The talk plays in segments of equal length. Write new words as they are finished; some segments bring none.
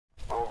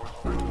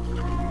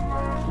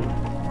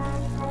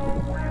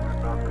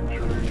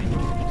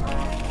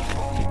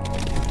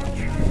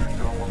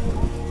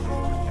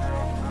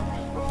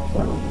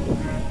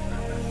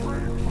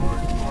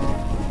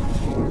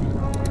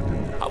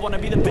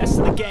wanna be the best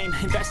in the game,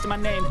 invest in my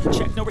name,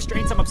 check no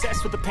restraints, I'm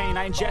obsessed with the pain.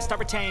 I ingest, I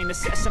retain,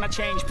 assess and I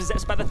change,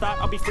 possessed by the thought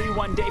I'll be free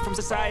one day from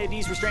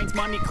society's restraints.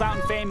 Money, clout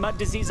and fame, mud,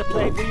 disease, a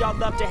plague. We all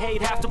love to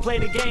hate, have to play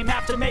the game,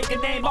 have to make a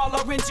name. All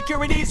our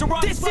insecurities are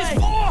on display. This is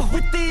war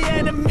with the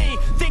enemy,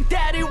 think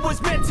that it was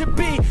meant to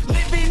be.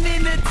 Living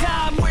in a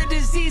time where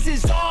disease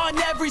is on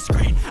every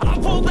screen. I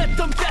won't let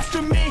them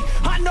fester me,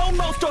 I know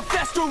most are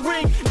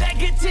festering.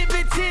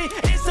 Negativity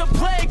is a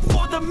plague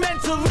for the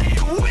mentally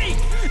weak.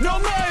 No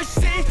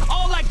mercy,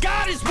 all I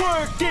got is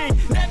working.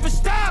 Never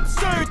stop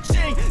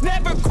searching,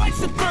 never quite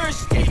so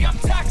thirsty. I'm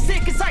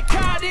toxic and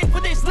psychotic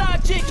with this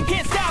logic, you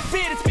can't stop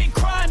it. It's been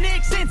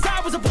chronic since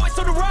I was a boy,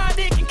 so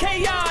neurotic and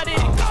chaotic.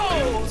 I'm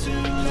built to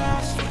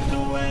last with the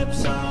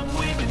webs I'm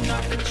weaving.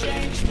 I could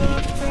change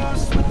the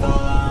past with all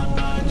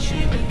I'm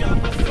achieving.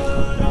 Got my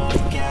foot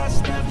on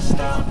gas, never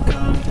stop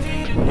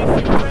competing.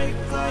 If you break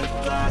like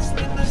glass,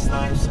 then this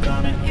life's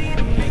gonna eat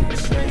 'em. Make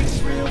mistakes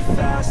real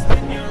fast,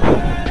 then you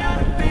learn how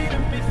to beat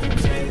 'em. If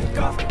you take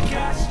off the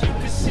cast, you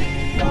can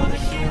see all the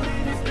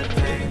healing. If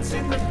the pain's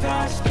in the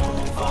past,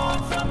 move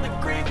on from the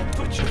grave and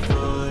put your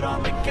foot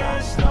on the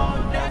gas. No,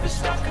 never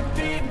stop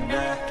competing,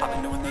 yeah. I've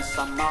been doing this,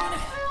 I'm on it.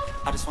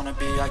 I just wanna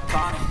be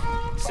iconic.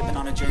 Sipping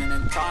on a gin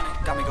and tonic,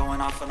 got me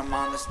going off when I'm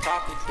on this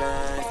topic,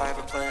 yeah. If I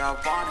ever play, I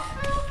want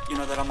it. You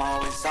know that I'm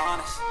always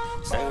honest.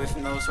 Stay away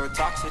from those who are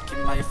toxic. Keep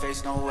 'em out your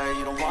face, no way,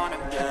 you don't want it,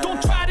 yeah.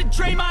 Don't try to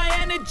drain my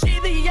energy.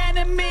 The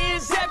enemy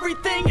is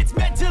everything. It's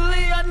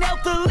mentally,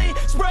 unhealthily,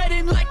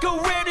 spreading like a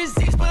rare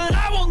disease. But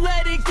I won't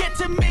let it get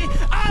to me.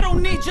 I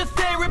don't need your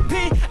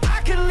therapy.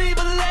 I can leave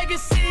a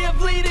legacy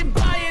of leading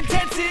by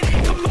intensity.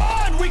 Come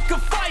on, we can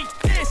fight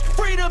this.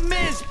 Freedom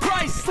is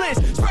priceless.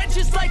 Spread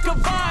just like a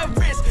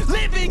virus.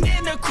 Living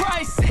in a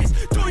crisis.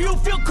 Do you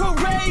feel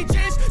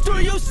courageous? Do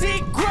you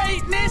seek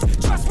greatness?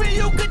 Trust me,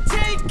 you can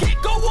take it.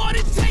 Go on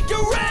and take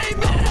your aim.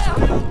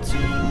 I'm built to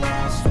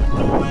last with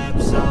the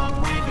webs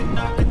I'm weaving.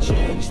 I could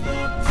change the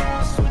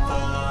past with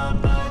all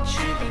I'm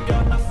achieving.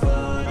 Got my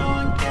foot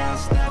on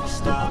gas, never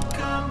stop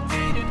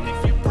competing.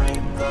 If you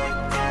break like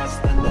glass,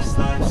 then this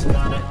life's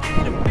gonna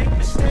eat 'em. Make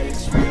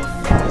mistakes real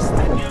fast,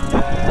 then you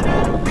learn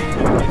how to beat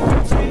 'em. If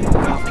you take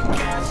off the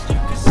gas, you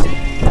can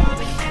see all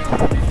the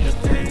healing. If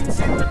the pain's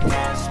in the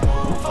past,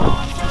 move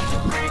on from the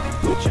grave and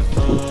put your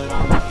foot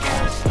on the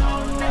gas. No,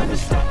 never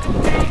stop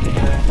competing,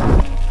 yeah.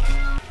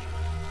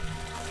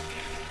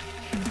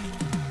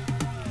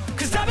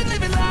 Cause I've been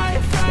living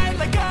life right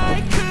like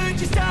I could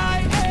just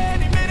die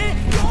any minute.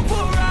 Don't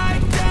pull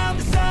right down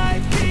the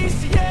side,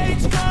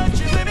 PCH,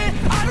 country limit.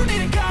 I don't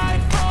need a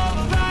guide,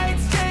 follow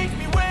lights, take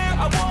me where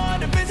I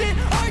wanna visit.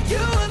 Are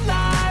you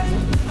alive?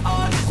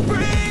 Or just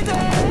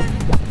breathing?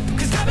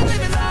 Cause I've been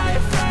living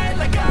life right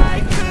like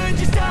I could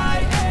just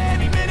die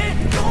any minute.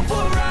 Don't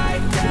pull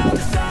right down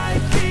the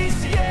side,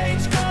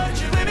 PCH,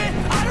 country limit.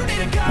 I don't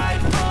need a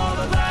guide,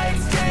 follow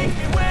lights, take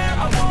me where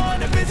I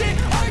wanna visit.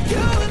 Are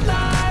you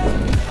alive?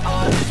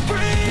 Or just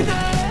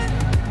breathing?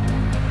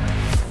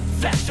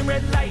 Flashing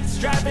red lights,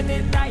 driving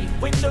at night.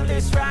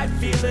 Windowless ride,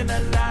 feeling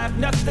alive.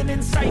 Nothing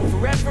in sight,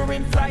 forever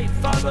in flight.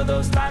 Follow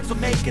those lines, we'll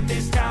make it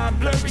this time.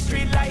 Blurry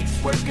street lights,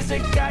 work as a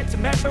guide to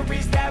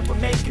memories that we're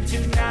making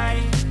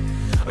tonight.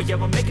 Oh yeah,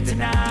 we'll make it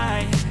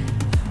tonight.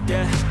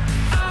 Yeah.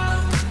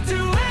 I'll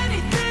do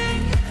anything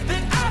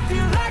that I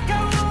feel like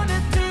I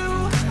wanna do.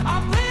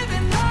 I'm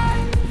living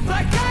life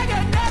like I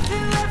got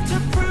nothing left to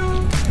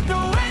prove. No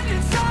end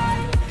in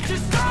sight,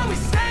 just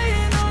always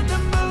staying on the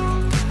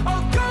move.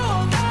 I'll go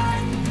all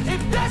night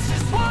if that's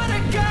just what I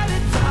gotta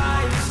do.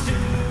 Life's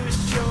too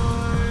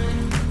short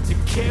to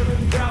care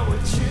about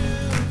what you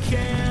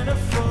can't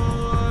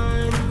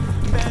afford.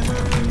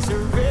 Memories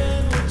are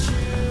in what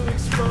you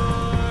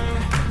explore,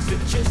 so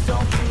just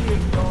don't be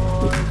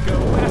ignored. Go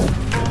ask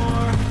for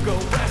more, go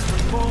ask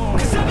for more.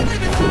 Cause I've been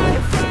living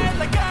life right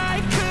like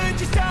I could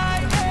just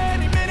die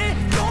any minute.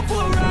 Don't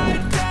pull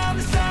right down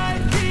the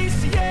side,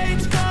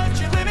 PCH,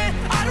 country limit.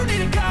 I don't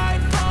need a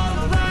guide,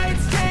 follow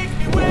lights, take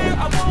me where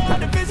I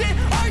wanna visit.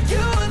 Are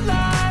you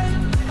alive?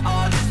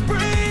 Or just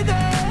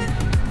breathing?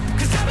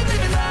 Cause I've been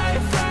living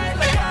life right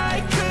like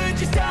I could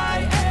just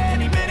die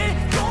any minute.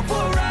 Don't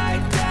pull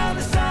right down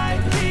the side,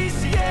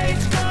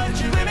 PCH,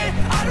 country limit.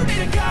 I don't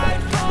need a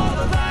guide,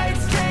 follow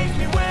lights, take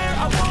me where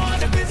I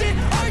wanna visit.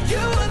 Are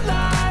you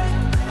alive?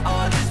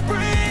 Or just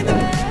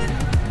breathing?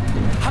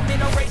 I'm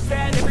in a race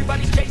that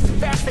everybody's chasing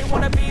fast. They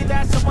wanna be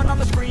that someone on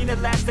the screen at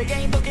last. They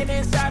ain't looking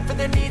inside for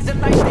their needs in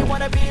life. They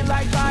wanna be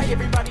liked by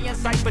everybody in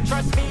sight. But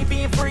trust me,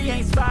 being free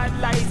ain't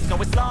spotlights. No,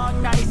 it's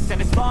long nights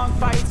and it's long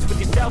fights with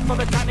yourself all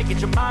the time to get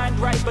your mind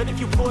right. But if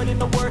you put in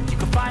the work, you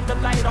can find the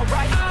light,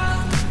 alright?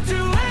 I'll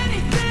do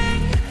anything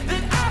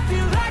that I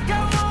feel like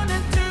I want.